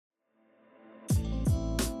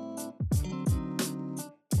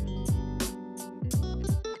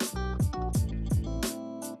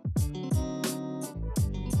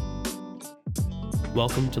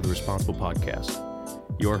Welcome to the Responsible Podcast.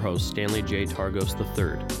 Your host, Stanley J. Targos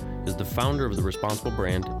III, is the founder of the Responsible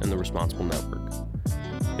brand and the Responsible Network.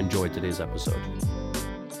 Enjoy today's episode.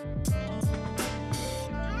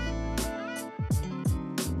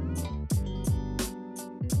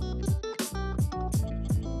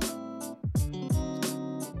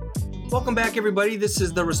 Welcome back, everybody. This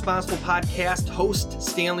is the Responsible Podcast, host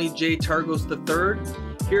Stanley J. Targos III.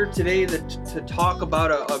 Here today to talk about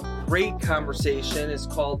a great conversation. It's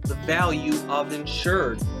called the Value of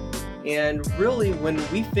Insured. And really, when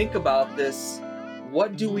we think about this,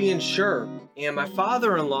 what do we insure? And my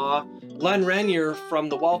father-in-law, Glenn Renier from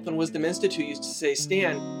the Wealth and Wisdom Institute, used to say,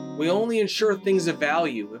 Stan, we only insure things of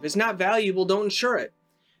value. If it's not valuable, don't insure it.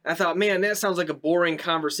 And I thought, man, that sounds like a boring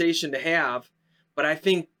conversation to have. But I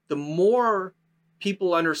think the more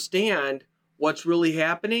people understand what's really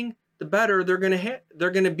happening, the better they're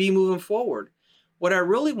going to be moving forward. What I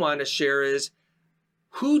really want to share is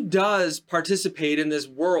who does participate in this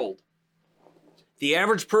world? The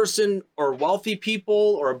average person, or wealthy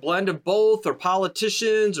people, or a blend of both, or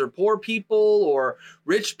politicians, or poor people, or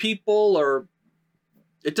rich people, or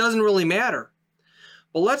it doesn't really matter.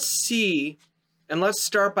 But let's see, and let's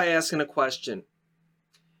start by asking a question.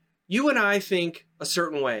 You and I think a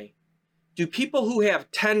certain way. Do people who have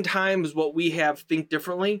 10 times what we have think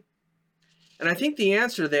differently? And I think the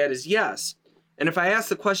answer to that is yes. And if I ask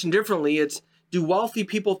the question differently, it's, do wealthy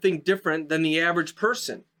people think different than the average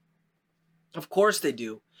person? Of course they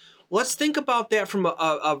do. Let's think about that from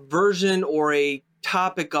a version or a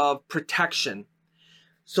topic of protection.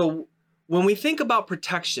 So when we think about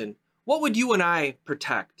protection, what would you and I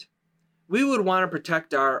protect? We would want to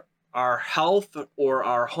protect our health, or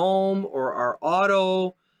our home, or our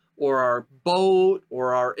auto, or our boat,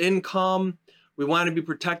 or our income. We want to be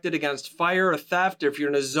protected against fire or theft. If you're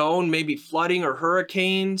in a zone, maybe flooding or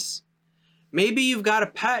hurricanes. Maybe you've got a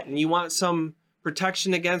pet and you want some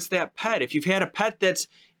protection against that pet. If you've had a pet that's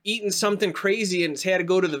eaten something crazy and it's had to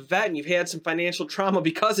go to the vet and you've had some financial trauma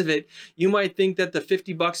because of it, you might think that the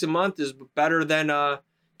 $50 a month is better than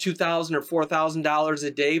 $2,000 or $4,000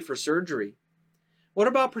 a day for surgery. What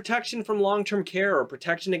about protection from long-term care, or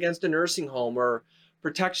protection against a nursing home, or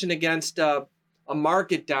protection against a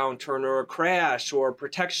market downturn or a crash, or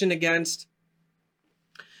protection against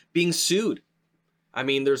being sued? I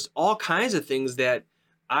mean, there's all kinds of things that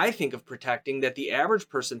I think of protecting that the average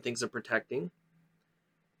person thinks of protecting.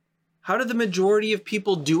 How do the majority of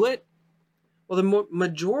people do it? Well, the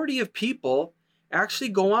majority of people actually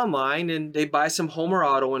go online and they buy some home or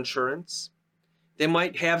auto insurance. They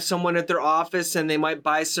might have someone at their office and they might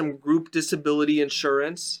buy some group disability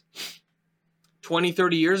insurance. 20,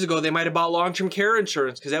 30 years ago, they might have bought long-term care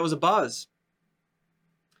insurance because that was a buzz.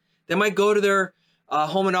 They might go to their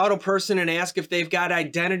home and auto person and ask if they've got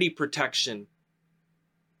identity protection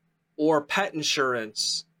or pet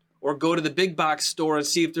insurance, or go to the big box store and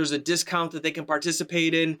see if there's a discount that they can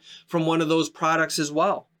participate in from one of those products as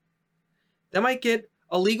well. They might get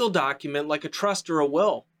a legal document like a trust or a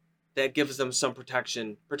will that gives them some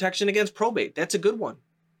protection against probate. That's a good one.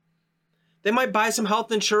 They might buy some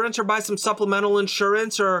health insurance, or buy some supplemental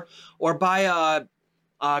insurance, or buy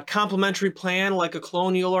a complementary plan like a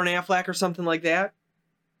Colonial or an Aflac or something like that.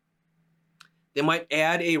 They might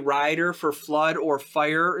add a rider for flood or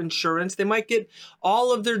fire insurance. They might get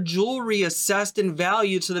all of their jewelry assessed and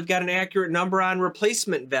valued so they've got an accurate number on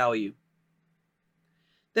replacement value.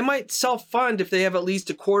 They might self-fund if they have at least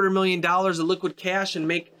 $250,000 of liquid cash and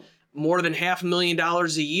make more than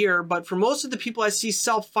 $500,000 a year. But for most of the people I see,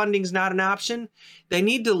 self-funding is not an option. They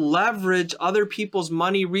need to leverage other people's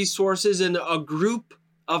money, resources, and a group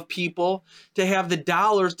of people to have the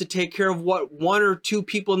dollars to take care of what one or two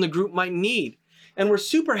people in the group might need. And we're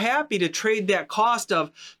super happy to trade that cost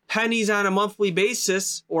of pennies on a monthly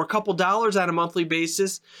basis, or a couple dollars on a monthly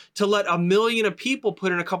basis, to let 1 million of people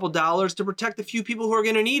put in a couple dollars to protect the few people who are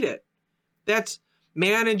going to need it. That's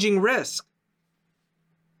managing risk.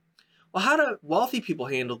 Well, how do wealthy people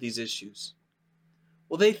handle these issues?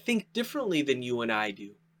 Well, they think differently than you and I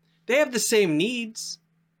do. They have the same needs.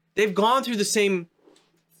 They've gone through the same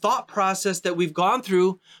thought process that we've gone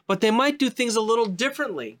through, but they might do things a little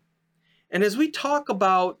differently. And as we talk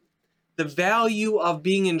about the value of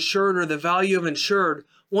being insured, or the value of insured,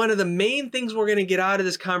 one of the main things we're going to get out of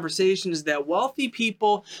this conversation is that wealthy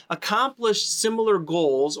people accomplish similar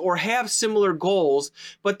goals, or have similar goals,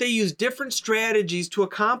 but they use different strategies to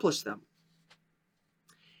accomplish them.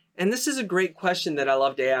 And this is a great question that I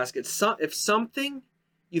love to ask. If something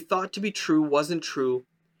you thought to be true wasn't true,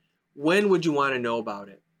 when would you want to know about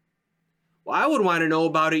it? Well, I would want to know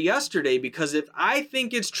about it yesterday, because if I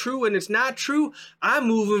think it's true and it's not true, I'm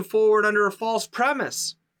moving forward under a false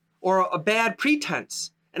premise or a bad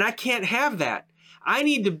pretense. And I can't have that. I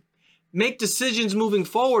need to make decisions moving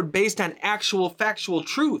forward based on actual factual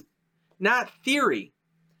truth, not theory.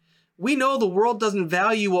 We know the world doesn't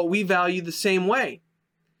value what we value the same way.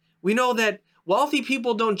 We know that wealthy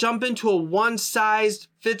people don't jump into a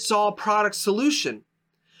one-size-fits-all product solution.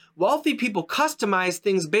 Wealthy people customize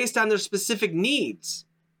things based on their specific needs.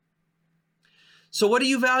 So what do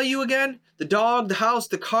you value again? The dog, the house,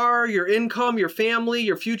 the car, your income, your family,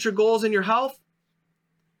 your future goals, and your health?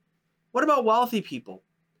 What about wealthy people?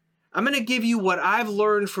 I'm going to give you what I've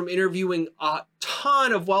learned from interviewing a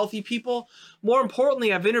ton of wealthy people. More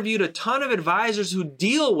importantly, I've interviewed a ton of advisors who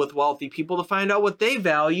deal with wealthy people to find out what they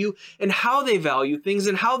value and how they value things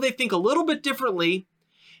and how they think a little bit differently,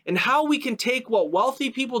 and how we can take what wealthy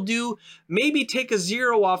people do, maybe take a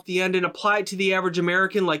zero off the end and apply it to the average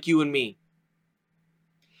American like you and me.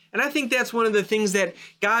 And I think that's one of the things that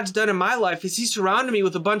God's done in my life, is He's surrounded me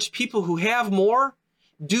with a bunch of people who have more,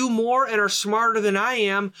 do more, and are smarter than I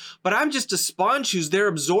am, but I'm just a sponge who's there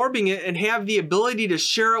absorbing it and have the ability to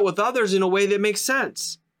share it with others in a way that makes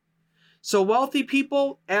sense. So wealthy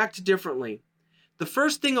people act differently. The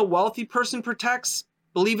first thing a wealthy person protects,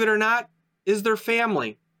 believe it or not, is their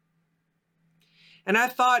family. And I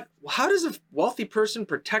thought, well, how does a wealthy person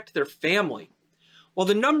protect their family? Well,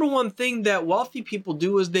 the number one thing that wealthy people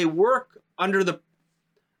do is they work on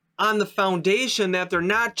the foundation that they're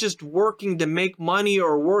not just working to make money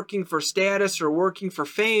or working for status or working for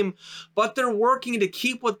fame, but they're working to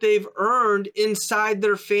keep what they've earned inside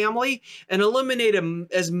their family and eliminate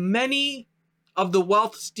as many of the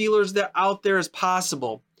wealth stealers that are out there as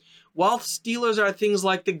possible. Wealth stealers are things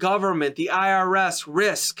like the government, the IRS,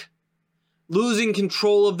 risk, losing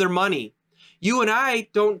control of their money. You and I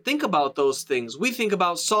don't think about those things. We think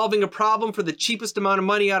about solving a problem for the cheapest amount of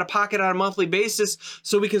money out of pocket on a monthly basis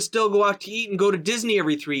so we can still go out to eat and go to Disney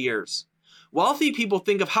every 3 years. Wealthy people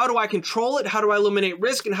think of, how do I control it? How do I eliminate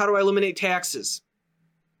risk? And how do I eliminate taxes?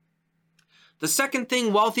 The second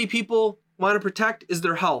thing wealthy people want to protect is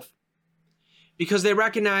their health, because they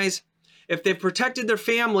recognize if they've protected their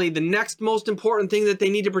family, the next most important thing that they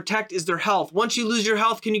need to protect is their health. Once you lose your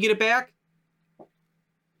health, can you get it back?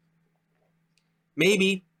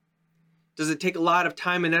 Maybe. Does it take a lot of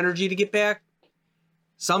time and energy to get back?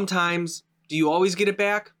 Sometimes. Do you always get it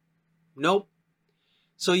back? Nope.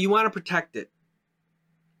 So you want to protect it.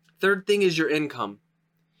 Third thing is your income.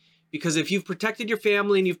 Because if you've protected your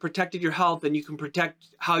family and you've protected your health, and you can protect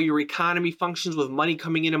how your economy functions with money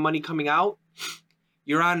coming in and money coming out,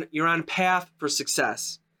 you're on path for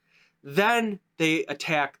success. Then they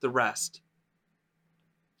attack the rest.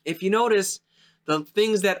 If you notice, the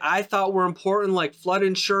things that I thought were important, like flood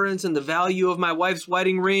insurance and the value of my wife's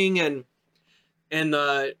wedding ring and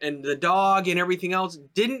the dog and everything else,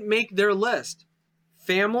 didn't make their list.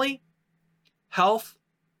 Family, health,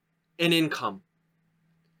 and income.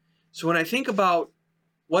 So when I think about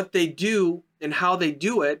what they do and how they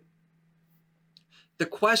do it, the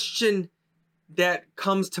question that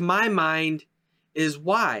comes to my mind is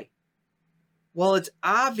why? Well, it's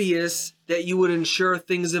obvious that you would insure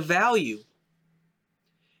things of value.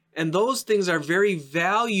 And those things are very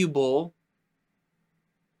valuable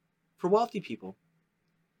for wealthy people.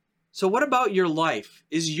 So what about your life?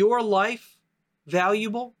 Is your life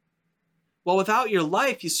valuable? Well, without your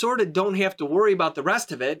life, you sort of don't have to worry about the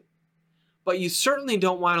rest of it, but you certainly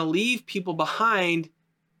don't want to leave people behind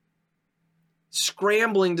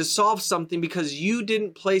scrambling to solve something because you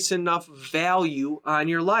didn't place enough value on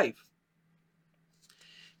your life.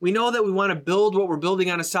 We know that we want to build what we're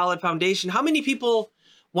building on a solid foundation. How many people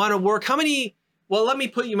want to work? Well, let me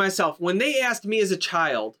put you myself. When they asked me as a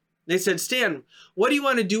child, they said, Stan, what do you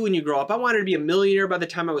want to do when you grow up? I wanted to be a millionaire by the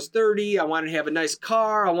time I was 30. I wanted to have a nice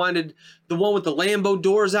car. I wanted the one with the Lambo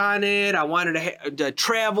doors on it. I wanted to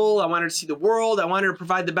travel. I wanted to see the world. I wanted to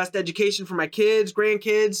provide the best education for my kids,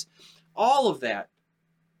 grandkids, all of that.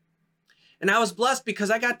 And I was blessed because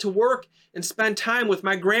I got to work and spend time with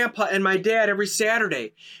my grandpa and my dad every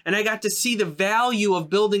Saturday. And I got to see the value of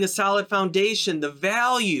building a solid foundation, the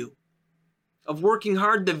value of working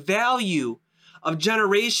hard, the value of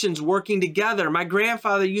generations working together. My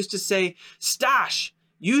grandfather used to say, Stash,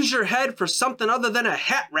 use your head for something other than a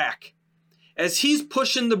hat rack. As he's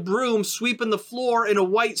pushing the broom, sweeping the floor in a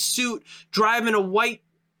white suit, driving a white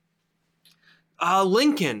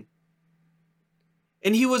Lincoln.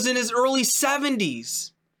 And he was in his early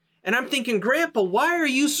 70s. And I'm thinking, Grandpa, why are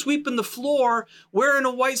you sweeping the floor wearing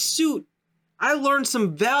a white suit? I learned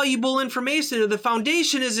some valuable information. The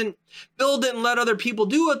foundation isn't build it and let other people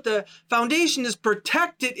do it. The foundation is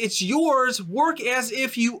protect it. It's yours. Work as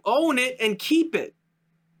if you own it and keep it.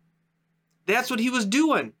 That's what he was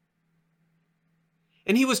doing.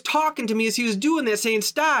 And he was talking to me as he was doing that, saying,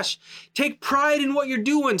 Stash, take pride in what you're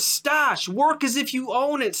doing. Stash, work as if you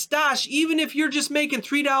own it. Stash, even if you're just making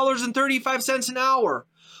 $3.35 an hour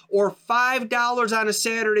or $5 on a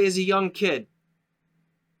Saturday as a young kid.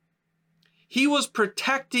 He was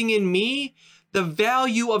protecting in me the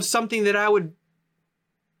value of something that I would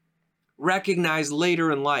recognize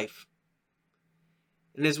later in life.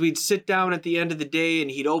 And as we'd sit down at the end of the day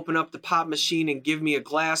and he'd open up the pop machine and give me a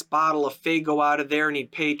glass bottle of Faygo out of there and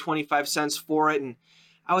he'd pay 25 cents for it. And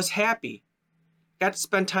I was happy. Got to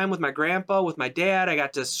spend time with my grandpa, with my dad. I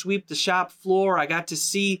got to sweep the shop floor. I got to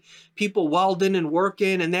see people welding and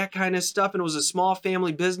working and that kind of stuff. And it was a small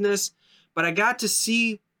family business. But I got to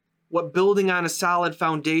see what building on a solid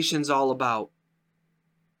foundation is all about.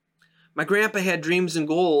 My grandpa had dreams and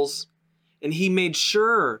goals. And he made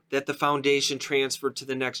sure that the foundation transferred to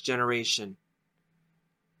the next generation.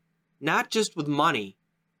 Not just with money,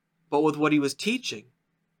 but with what he was teaching.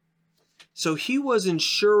 So he was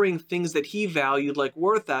ensuring things that he valued, like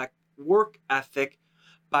work ethic,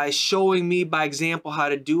 by showing me by example how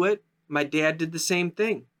to do it. My dad did the same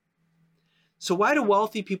thing. So why do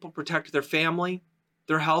wealthy people protect their family,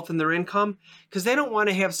 their health, and their income? Because they don't want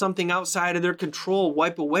to have something outside of their control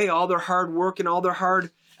wipe away all their hard work and all their hard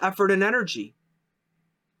effort and energy.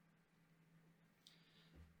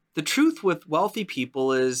 The truth with wealthy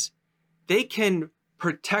people is they can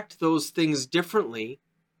protect those things differently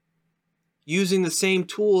using the same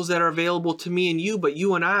tools that are available to me and you, but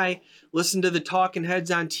you and I listen to the talking heads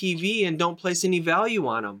on TV and don't place any value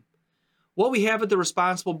on them. What we have at the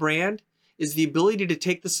Responsible brand is the ability to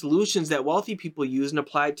take the solutions that wealthy people use and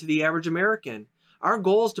apply it to the average American. Our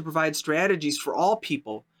goal is to provide strategies for all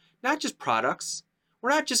people, not just products. We're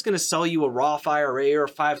not just going to sell you a Roth IRA or a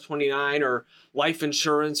 529 or life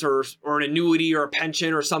insurance or an annuity or a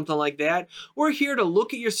pension or something like that. We're here to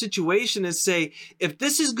look at your situation and say, if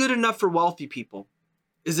this is good enough for wealthy people,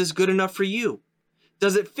 is this good enough for you?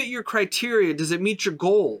 Does it fit your criteria? Does it meet your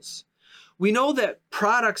goals? We know that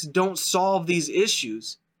products don't solve these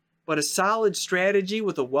issues, but a solid strategy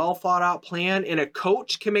with a well thought out plan and a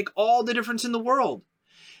coach can make all the difference in the world.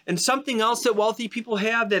 And something else that wealthy people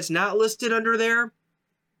have that's not listed under there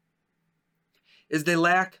is they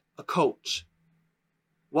lack a coach.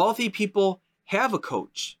 Wealthy people have a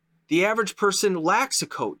coach. The average person lacks a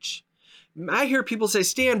coach. I hear people say,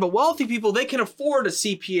 Stan, but wealthy people, they can afford a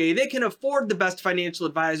CPA. They can afford the best financial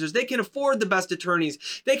advisors. They can afford the best attorneys.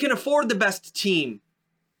 They can afford the best team.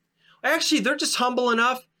 Actually, they're just humble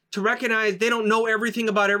enough to recognize they don't know everything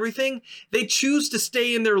about everything. They choose to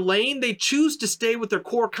stay in their lane. They choose to stay with their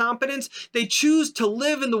core competence. They choose to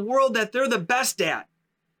live in the world that they're the best at.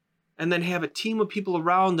 And then have a team of people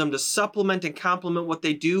around them to supplement and complement what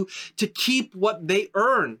they do to keep what they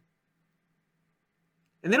earn.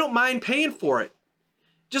 And they don't mind paying for it.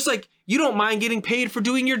 Just like you don't mind getting paid for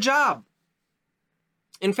doing your job.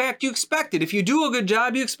 In fact, you expect it. If you do a good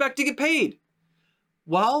job, you expect to get paid.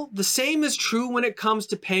 Well, the same is true when it comes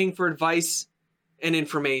to paying for advice and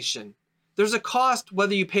information. There's a cost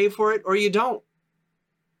whether you pay for it or you don't.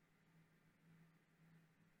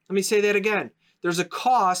 Let me say that again. There's a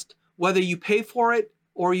cost whether you pay for it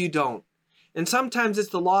or you don't. And sometimes it's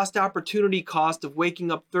the lost opportunity cost of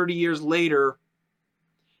waking up 30 years later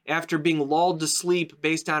after being lulled to sleep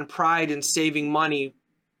based on pride and saving money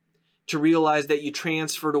to realize that you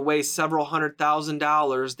transferred away several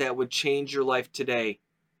 $100,000 that would change your life today.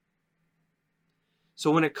 So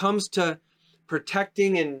when it comes to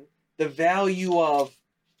protecting and the value of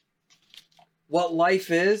what life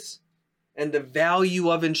is and the value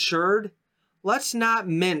of insured, let's not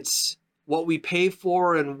mince what we pay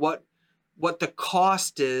for and what the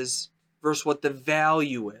cost is versus what the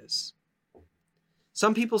value is.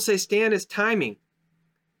 Some people say, Stan, it's timing.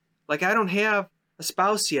 Like, I don't have a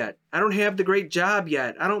spouse yet. I don't have the great job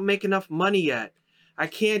yet. I don't make enough money yet. I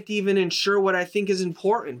can't even insure what I think is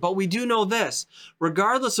important. But we do know this.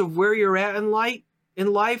 Regardless of where you're at in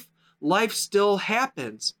life, life still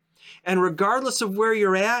happens. And regardless of where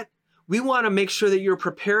you're at, we want to make sure that you're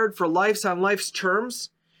prepared for life on life's terms.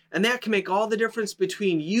 And that can make all the difference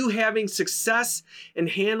between you having success and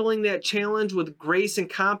handling that challenge with grace and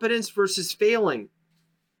competence versus failing.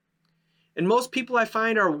 And most people I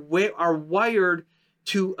find are wired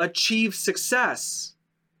to achieve success.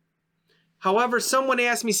 However, someone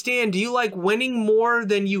asked me, Stan, do you like winning more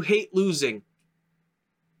than you hate losing?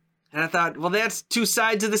 And I thought, well, that's two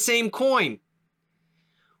sides of the same coin.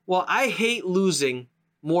 Well, I hate losing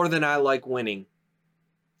more than I like winning.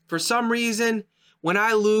 For some reason, when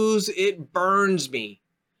I lose, it burns me.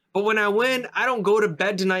 But when I win, I don't go to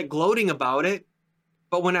bed tonight gloating about it.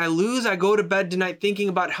 But when I lose, I go to bed tonight thinking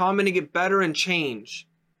about how I'm going to get better and change.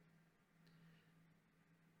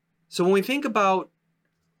 So when we think about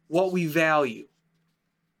what we value,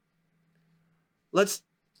 let's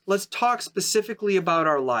talk specifically about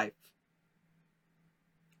our life.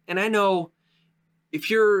 And I know if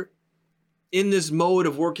you're in this mode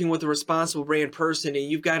of working with a responsible brand person and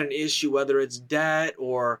you've got an issue, whether it's debt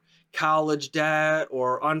or college debt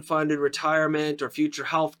or unfunded retirement or future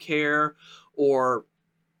health care or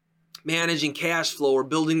managing cash flow or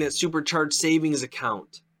building that supercharged savings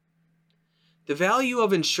account, the value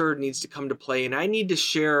of insured needs to come to play, and I need to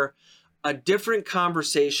share a different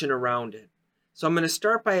conversation around it. So I'm going to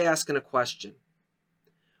start by asking a question.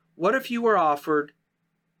 What if you were offered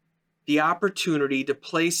the opportunity to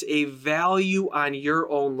place a value on your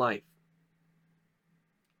own life?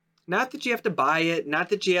 Not that you have to buy it, not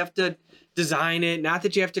that you have to design it, not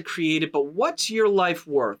that you have to create it, but what's your life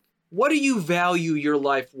worth? What do you value your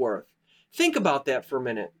life worth? Think about that for a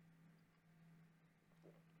minute.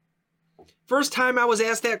 First time I was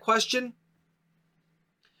asked that question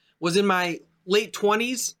was in my late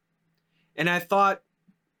 20s, and I thought,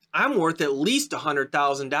 I'm worth at least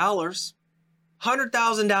 $100,000.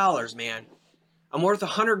 $100,000, man. I'm worth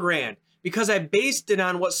 $100,000 because I based it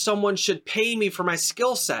on what someone should pay me for my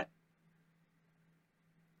skill set.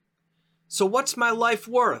 So what's my life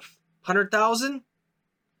worth? 100,000?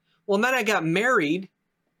 Well, and then I got married,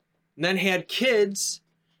 and then had kids,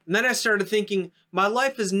 and then I started thinking, my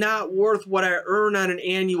life is not worth what I earn on an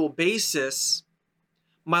annual basis.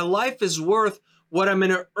 My life is worth what I'm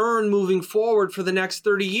going to earn moving forward for the next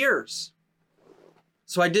 30 years.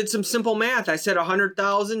 So I did some simple math. I said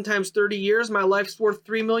 100,000 times 30 years, my life's worth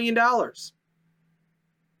 $3 million.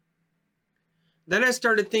 Then I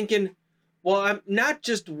started thinking, well, I'm not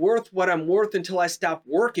just worth what I'm worth until I stop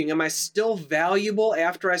working. Am I still valuable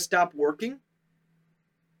after I stop working?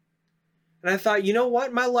 And I thought, you know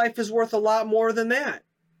what? My life is worth a lot more than that.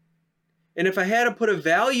 And if I had to put a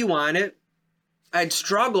value on it, I'd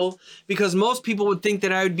struggle because most people would think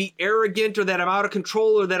that I would be arrogant or that I'm out of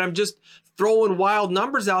control or that I'm just throwing wild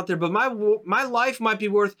numbers out there. But my life might be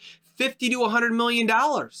worth $50 to $100 million.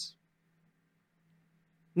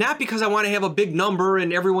 Not because I want to have a big number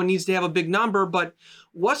and everyone needs to have a big number, but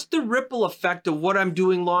what's the ripple effect of what I'm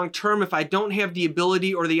doing long term if I don't have the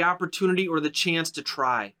ability or the opportunity or the chance to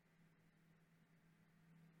try?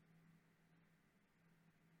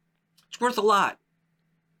 It's worth a lot.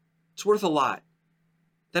 It's worth a lot.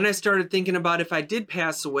 Then I started thinking about if I did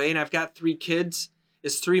pass away and I've got 3 kids,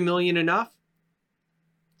 is $3 million enough?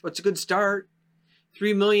 Well, it's a good start.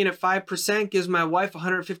 $3 million at 5% gives my wife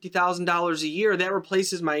 $150,000 a year. That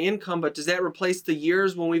replaces my income, but does that replace the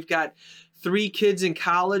years when we've got 3 kids in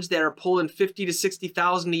college that are pulling $50,000 to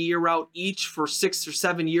 $60,000 a year out each for 6 or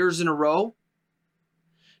 7 years in a row?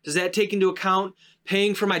 Does that take into account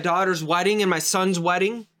paying for my daughter's wedding and my son's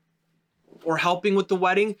wedding? Or helping with the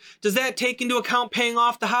wedding? Does that take into account paying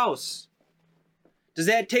off the house? Does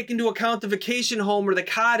that take into account the vacation home or the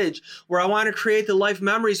cottage where I want to create the life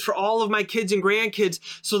memories for all of my kids and grandkids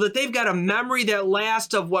so that they've got a memory that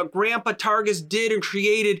lasts of what Grandpa Targus did and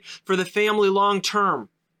created for the family long term?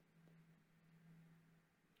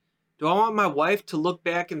 Do I want my wife to look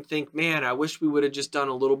back and think, man, I wish we would have just done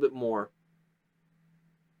a little bit more?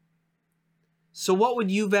 So what would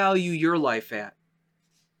you value your life at?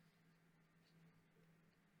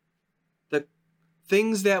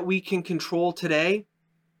 Things that we can control today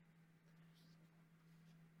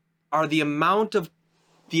are the amount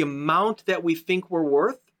that we think we're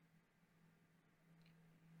worth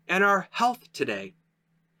and our health today.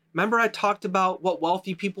 Remember I talked about what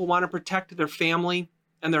wealthy people want to protect their family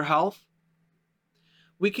and their health?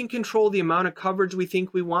 We can control the amount of coverage we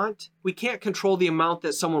think we want. We can't control the amount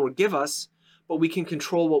that someone would give us, but we can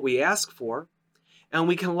control what we ask for. And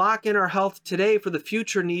we can lock in our health today for the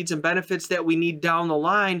future needs and benefits that we need down the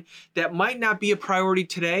line that might not be a priority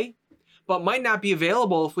today, but might not be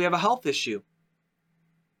available if we have a health issue.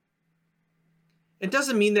 It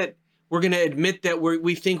doesn't mean that we're going to admit that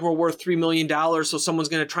we think we're worth $3 million, so someone's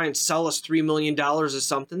going to try and sell us $3 million or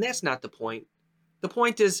something. That's not the point. The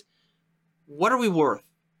point is, what are we worth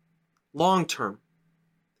long term?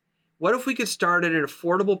 What if we could start at an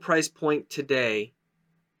affordable price point today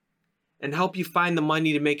and help you find the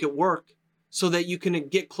money to make it work so that you can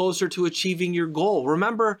get closer to achieving your goal?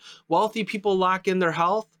 Remember, wealthy people lock in their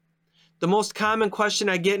health. The most common question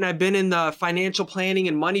I get, and I've been in the financial planning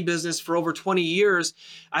and money business for over 20 years,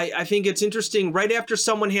 I think it's interesting. Right after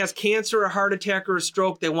someone has cancer, a heart attack, or a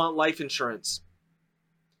stroke, they want life insurance.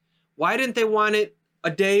 Why didn't they want it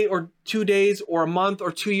a day or 2 days or a month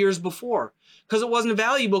or 2 years before? Because it wasn't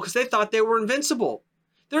valuable, because they thought they were invincible.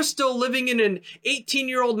 They're still living in an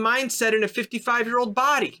 18-year-old mindset in a 55-year-old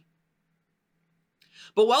body.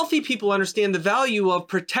 But wealthy people understand the value of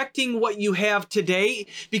protecting what you have today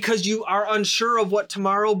because you are unsure of what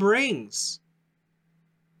tomorrow brings.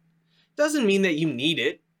 Doesn't mean that you need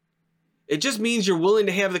it. It just means you're willing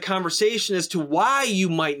to have the conversation as to why you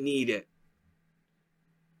might need it.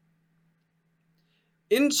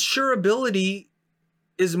 Insurability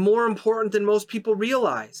is more important than most people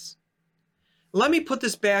realize. Let me put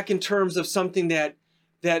this back in terms of something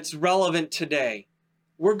that's relevant today.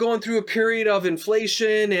 We're going through a period of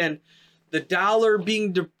inflation and the dollar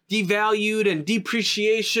being devalued and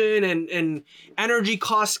depreciation and energy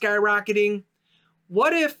costs skyrocketing.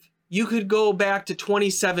 What if you could go back to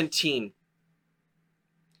 2017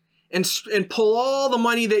 and pull all the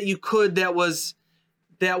money that you could that was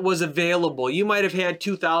available? You might have had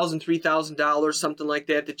 $2,000, $3,000, something like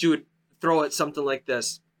that you would throw at something like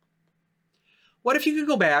this. What if you could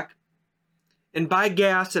go back and buy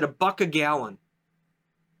gas at $1 a gallon?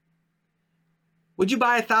 Would you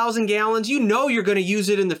buy 1,000 gallons? You know you're going to use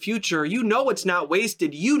it in the future. You know it's not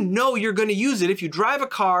wasted. You know you're going to use it. If you drive a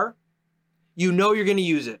car, you know you're going to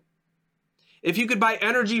use it. If you could buy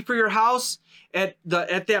energy for your house at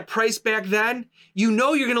that price back then, you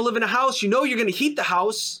know you're going to live in a house. You know you're going to heat the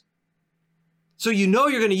house. So you know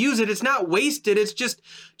you're going to use it. It's not wasted. It's just,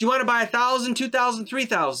 do you want to buy 1,000, 2,000,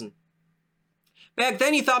 3,000? Back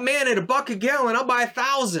then you thought, man, at $1 a gallon, I'll buy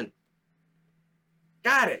 1,000.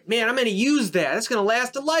 Got it. Man, I'm going to use that. It's going to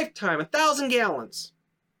last a lifetime, 1,000 gallons.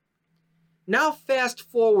 Now fast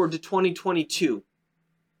forward to 2022.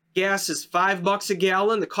 Gas is $5 a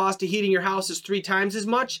gallon. The cost of heating your house is 3 times as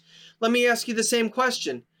much. Let me ask you the same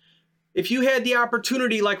question. If you had the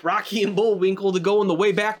opportunity like Rocky and Bullwinkle to go in the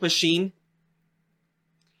Wayback Machine,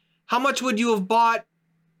 how much would you have bought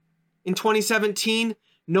in 2017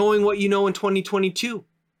 knowing what you know in 2022?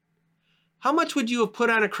 How much would you have put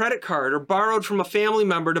on a credit card or borrowed from a family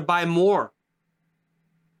member to buy more?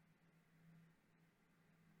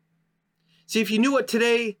 See, if you knew what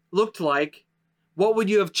today looked like, what would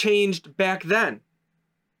you have changed back then?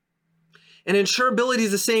 And insurability is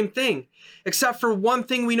the same thing, except for one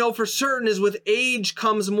thing we know for certain is with age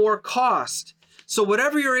comes more cost. So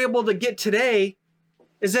whatever you're able to get today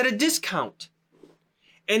is at a discount.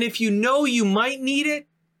 And if you know you might need it,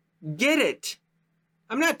 get it.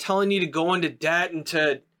 I'm not telling you to go into debt and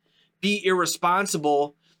to be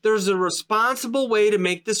irresponsible. There's a responsible way to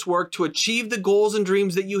make this work to achieve the goals and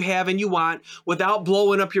dreams that you have and you want without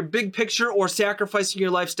blowing up your big picture or sacrificing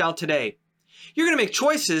your lifestyle today. You're going to make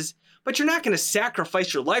choices, but you're not going to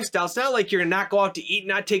sacrifice your lifestyle. It's not like you're going to not go out to eat,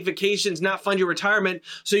 not take vacations, not fund your retirement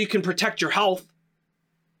so you can protect your health.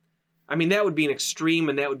 I mean, that would be an extreme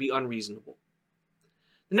and that would be unreasonable.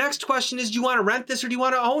 The next question is, do you want to rent this or do you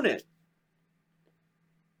want to own it?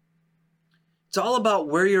 It's all about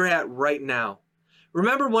where you're at right now.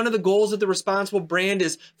 Remember, one of the goals of the Responsible brand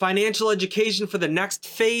is financial education for the next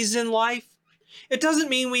phase in life. It doesn't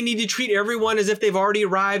mean we need to treat everyone as if they've already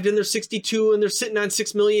arrived and they're 62 and they're sitting on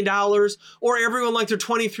 $6 million, or everyone like they're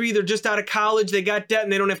 23, they're just out of college, they got debt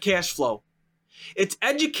and they don't have cash flow. It's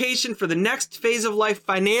education for the next phase of life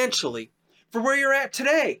financially for where you're at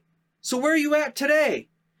today. So where are you at today?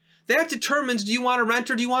 That determines, do you want to rent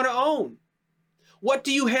or do you want to own? What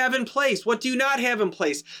do you have in place? What do you not have in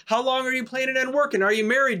place? How long are you planning on working? Are you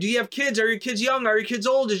married? Do you have kids? Are your kids young? Are your kids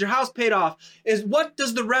old? Is your house paid off? What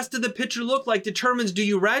does the rest of the picture look like determines, do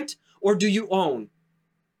you rent or do you own?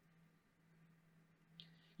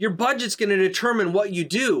 Your budget's going to determine what you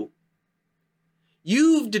do.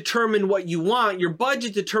 You've determined what you want. Your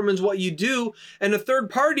budget determines what you do. And a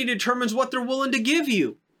third party determines what they're willing to give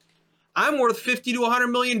you. I'm worth $50 to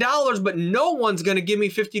 $100 million, but no one's going to give me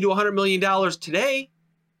 $50 to $100 million today.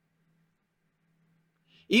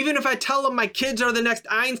 Even if I tell them my kids are the next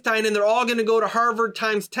Einstein and they're all going to go to Harvard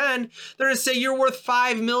times 10, they're going to say you're worth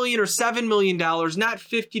 $5 million or $7 million, not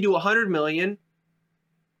 $50 to $100 million.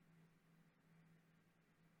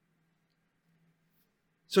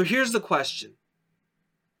 So here's the question.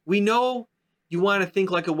 We know you want to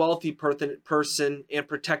think like a wealthy person and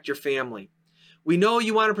protect your family. We know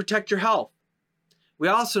you want to protect your health. We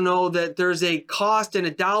also know that there's a cost and a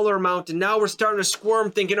dollar amount, and now we're starting to squirm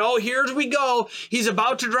thinking, oh, here we go. He's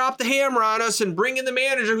about to drop the hammer on us and bring in the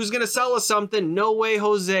manager who's going to sell us something. No way,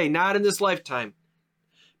 Jose, not in this lifetime.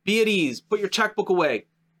 Be at ease. Put your checkbook away.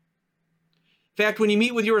 In fact, when you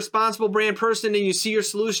meet with your responsible brand person and you see your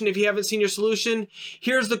solution, if you haven't seen your solution,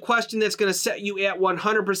 here's the question that's going to set you at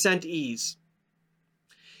 100% ease.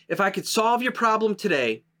 If I could solve your problem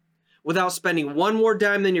today without spending one more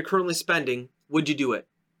dime than you're currently spending, would you do it?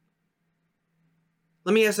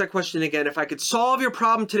 Let me ask that question again. If I could solve your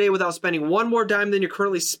problem today without spending one more dime than you're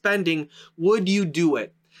currently spending, would you do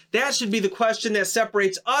it? That should be the question that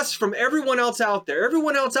separates us from everyone else out there.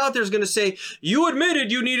 Everyone else out there is going to say, you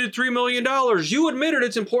admitted you needed $3 million. You admitted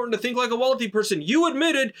it's important to think like a wealthy person. You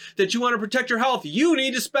admitted that you want to protect your health. You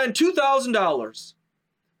need to spend $2,000.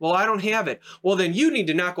 Well, I don't have it. Well, then you need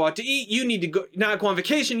to not go out to eat. You need to not go on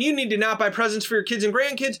vacation. You need to not buy presents for your kids and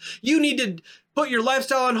grandkids. You need to put your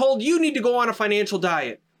lifestyle on hold. You need to go on a financial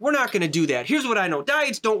diet. We're not going to do that. Here's what I know.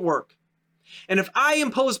 Diets don't work. And if I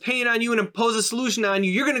impose pain on you and impose a solution on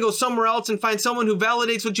you, you're going to go somewhere else and find someone who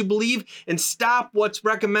validates what you believe and stop what's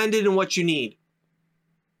recommended and what you need.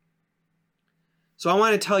 So I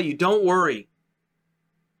want to tell you, don't worry.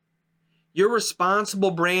 Your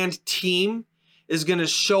responsible brand team is going to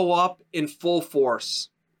show up in full force.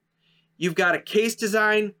 You've got a case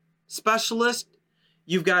design specialist,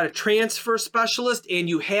 you've got a transfer specialist, and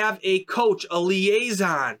you have a coach, a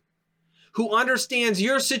liaison, who understands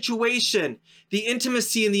your situation, the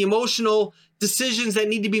intimacy and the emotional decisions that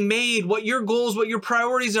need to be made, what your goals, what your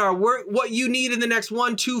priorities are, what you need in the next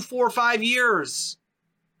 1, 2, 4, 5 years.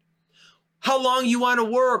 How long you want to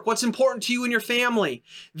work, what's important to you and your family.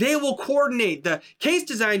 They will coordinate. The case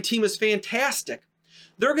design team is fantastic.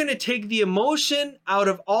 They're going to take the emotion out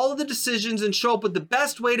of all of the decisions and show up with the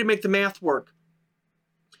best way to make the math work.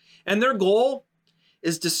 And their goal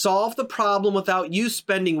is to solve the problem without you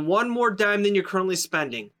spending one more dime than you're currently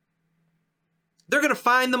spending. They're going to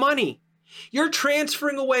find the money. You're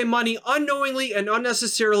transferring away money unknowingly and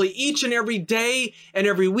unnecessarily each and every day and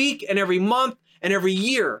every week and every month and every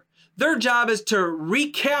year. Their job is to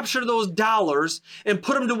recapture those dollars and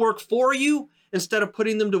put them to work for you instead of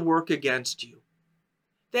putting them to work against you.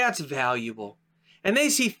 That's valuable. And they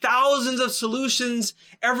see thousands of solutions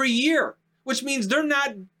every year, which means they're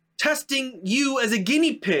not testing you as a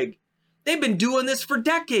guinea pig. They've been doing this for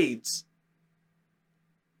decades.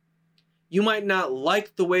 You might not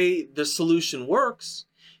like the way the solution works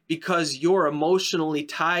because you're emotionally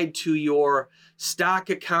tied to your stock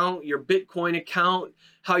account, your Bitcoin account,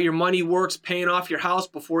 how your money works, paying off your house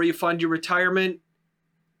before you fund your retirement.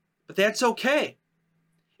 But that's okay.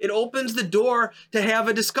 It opens the door to have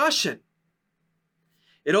a discussion.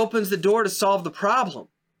 It opens the door to solve the problem.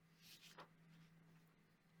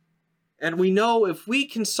 And we know if we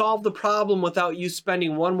can solve the problem without you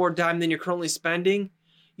spending one more dime than you're currently spending,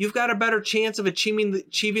 you've got a better chance of achieving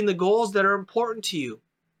the goals that are important to you.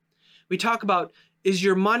 We talk about, is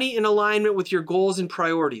your money in alignment with your goals and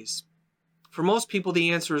priorities? For most people,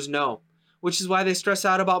 the answer is no, which is why they stress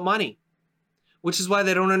out about money, which is why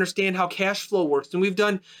they don't understand how cash flow works. And we've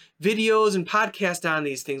done videos and podcasts on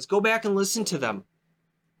these things. Go back and listen to them.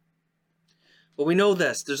 But we know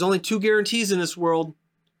this. There's only 2 guarantees in this world.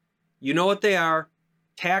 You know what they are: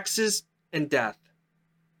 taxes and death.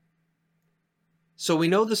 So we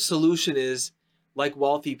know the solution is, like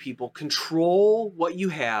wealthy people, control what you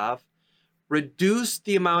have, reduce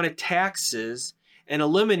the amount of taxes, and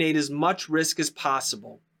eliminate as much risk as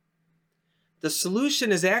possible. The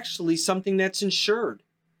solution is actually something that's insured.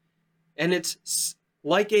 And it's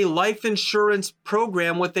like a life insurance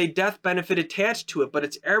program with a death benefit attached to it, but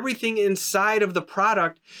it's everything inside of the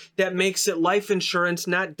product that makes it life insurance,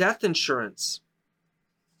 not death insurance.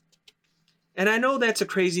 And I know that's a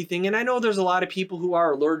crazy thing, and I know there's a lot of people who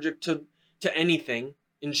are allergic to anything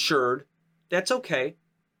insured. That's okay.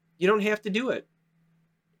 You don't have to do it.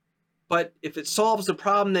 But if it solves the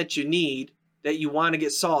problem that you need, that you want to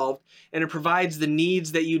get solved, and it provides the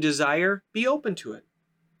needs that you desire, be open to it.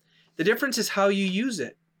 The difference is how you use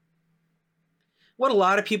it. What a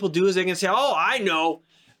lot of people do is they can say, oh, I know.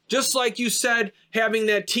 Just like you said, having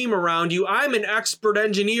that team around you, I'm an expert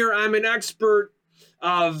engineer, I'm an expert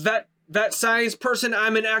vet science person,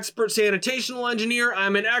 I'm an expert sanitational engineer,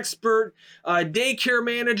 I'm an expert daycare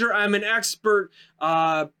manager, I'm an expert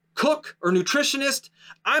cook or nutritionist.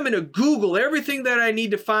 I'm going to Google everything that I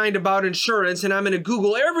need to find about insurance, and I'm going to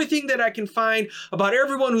Google everything that I can find about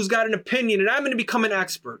everyone who's got an opinion, and I'm going to become an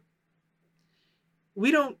expert.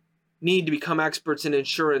 We don't need to become experts in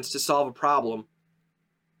insurance to solve a problem.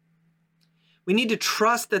 We need to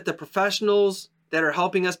trust that the professionals that are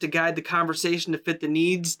helping us to guide the conversation to fit the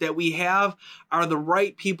needs that we have are the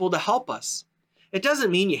right people to help us. It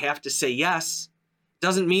doesn't mean you have to say yes. It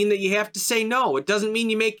doesn't mean that you have to say no. It doesn't mean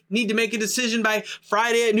you need to make a decision by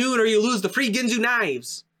Friday at noon or you lose the free Ginzu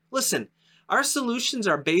knives. Listen, Our solutions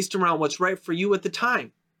are based around what's right for you at the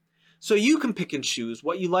time. So you can pick and choose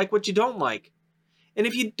what you like, what you don't like. And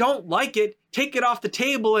if you don't like it, take it off the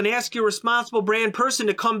table and ask your responsible brand person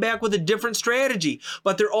to come back with a different strategy.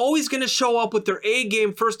 But they're always going to show up with their A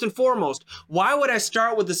game first and foremost. Why would I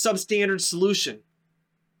start with the substandard solution?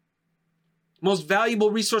 Most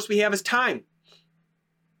valuable resource we have is time.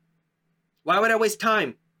 Why would I waste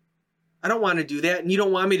time? I don't want to do that, and you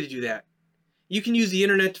don't want me to do that. You can use the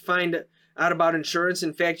internet to find out about insurance.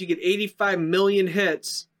 In fact, you get 85 million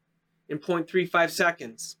hits in 0.35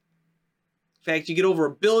 seconds. In fact, you get over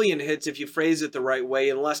 1 billion hits if you phrase it the right way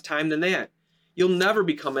in less time than that. You'll never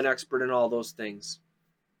become an expert in all those things.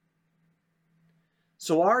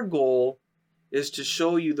 So our goal is to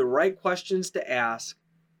show you the right questions to ask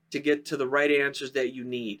to get to the right answers that you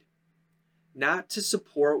need, not to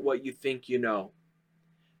support what you think you know.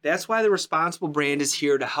 That's why the Responsible Brand is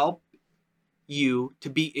here to help you to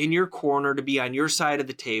be in your corner, to be on your side of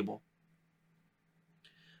the table.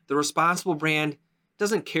 The Responsible Brand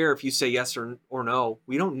doesn't care if you say yes or no.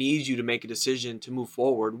 We don't need you to make a decision to move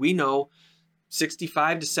forward. We know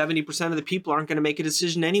 65 to 70% of the people aren't going to make a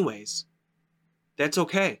decision anyways. That's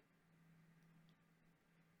okay.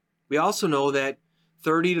 We also know that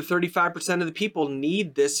 30 to 35% of the people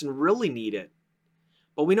need this and really need it.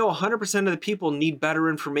 But we know 100% of the people need better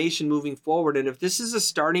information moving forward. And if this is a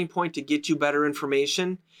starting point to get you better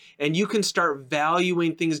information, and you can start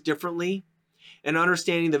valuing things differently and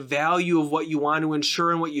understanding the value of what you want to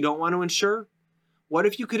insure and what you don't want to insure, what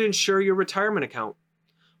if you could insure your retirement account?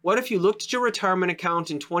 What if you looked at your retirement account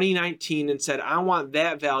in 2019 and said, I want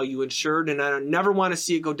that value insured and I never want to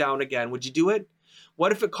see it go down again? Would you do it?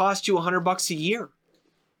 What if it cost you $100 a year?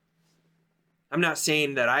 I'm not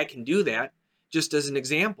saying that I can do that, just as an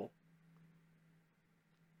example.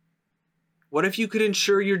 What if you could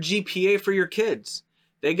insure your GPA for your kids?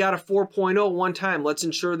 They got a 4.0 one time. Let's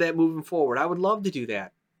insure that moving forward. I would love to do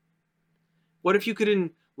that. What if you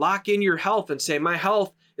could lock in your health and say, my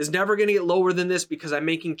health is never going to get lower than this because I'm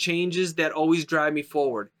making changes that always drive me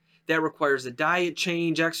forward. That requires a diet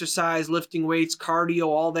change, exercise, lifting weights, cardio,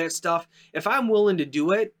 all that stuff. If I'm willing to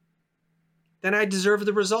do it, then I deserve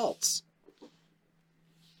the results.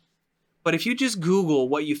 But if you just Google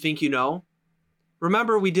what you think you know,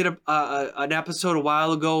 remember we did an episode a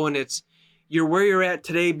while ago, and it's you're where you're at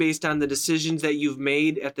today based on the decisions that you've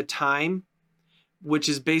made at the time, which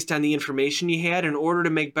is based on the information you had. In order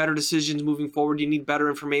to make better decisions moving forward, you need better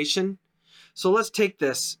information. So let's take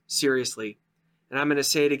this seriously. And I'm going to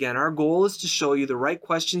say it again. Our goal is to show you the right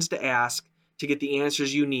questions to ask to get the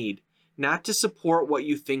answers you need, not to support what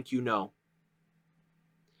you think you know.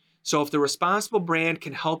 So if the Responsible Brand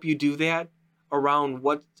can help you do that around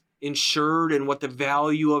what insured and what the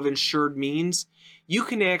value of insured means, you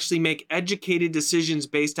can actually make educated decisions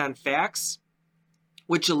based on facts,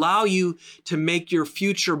 which allow you to make your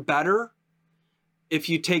future better if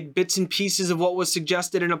you take bits and pieces of what was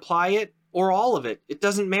suggested and apply it, or all of it. It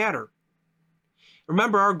doesn't matter.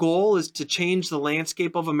 Remember, our goal is to change the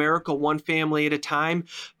landscape of America one family at a time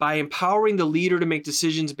by empowering the leader to make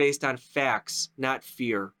decisions based on facts, not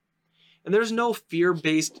fear. And there's no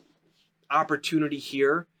fear-based opportunity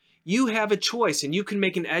here. You have a choice, and you can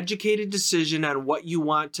make an educated decision on what you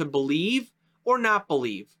want to believe or not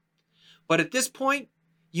believe. But at this point,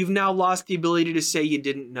 you've now lost the ability to say you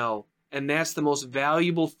didn't know. And that's the most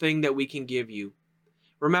valuable thing that we can give you.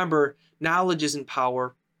 Remember, knowledge isn't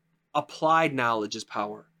power. Applied knowledge is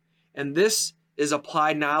power. And this is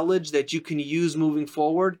applied knowledge that you can use moving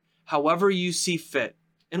forward however you see fit.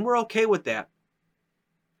 And we're okay with that.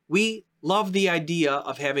 We love the idea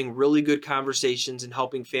of having really good conversations and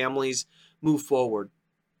helping families move forward.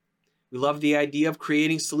 We love the idea of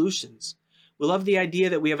creating solutions. We love the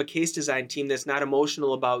idea that we have a case design team that's not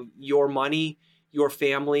emotional about your money, your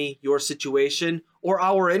family, your situation, or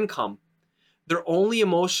our income. They're only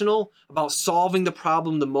emotional about solving the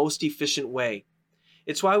problem the most efficient way.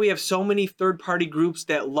 It's why we have so many third-party groups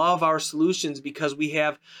that love our solutions, because we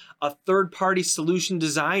have a third-party solution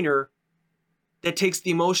designer that takes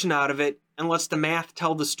the emotion out of it and lets the math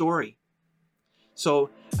tell the story. So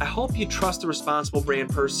I hope you trust the Responsible Brand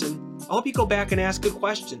person. I hope you go back and ask good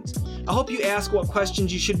questions. I hope you ask what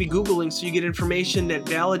questions you should be Googling so you get information that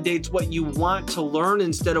validates what you want to learn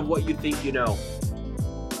instead of what you think you know.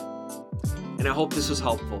 And I hope this was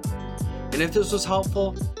helpful. And if this was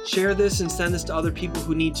helpful, share this and send this to other people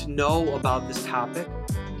who need to know about this topic.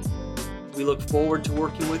 We look forward to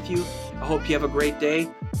working with you. I hope you have a great day,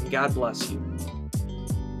 and God bless you.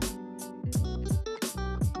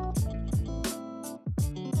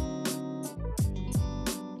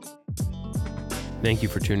 Thank you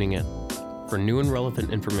for tuning in. For new and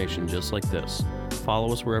relevant information just like this,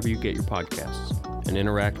 follow us wherever you get your podcasts and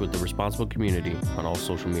interact with the Responsible community on all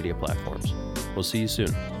social media platforms. We'll see you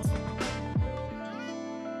soon.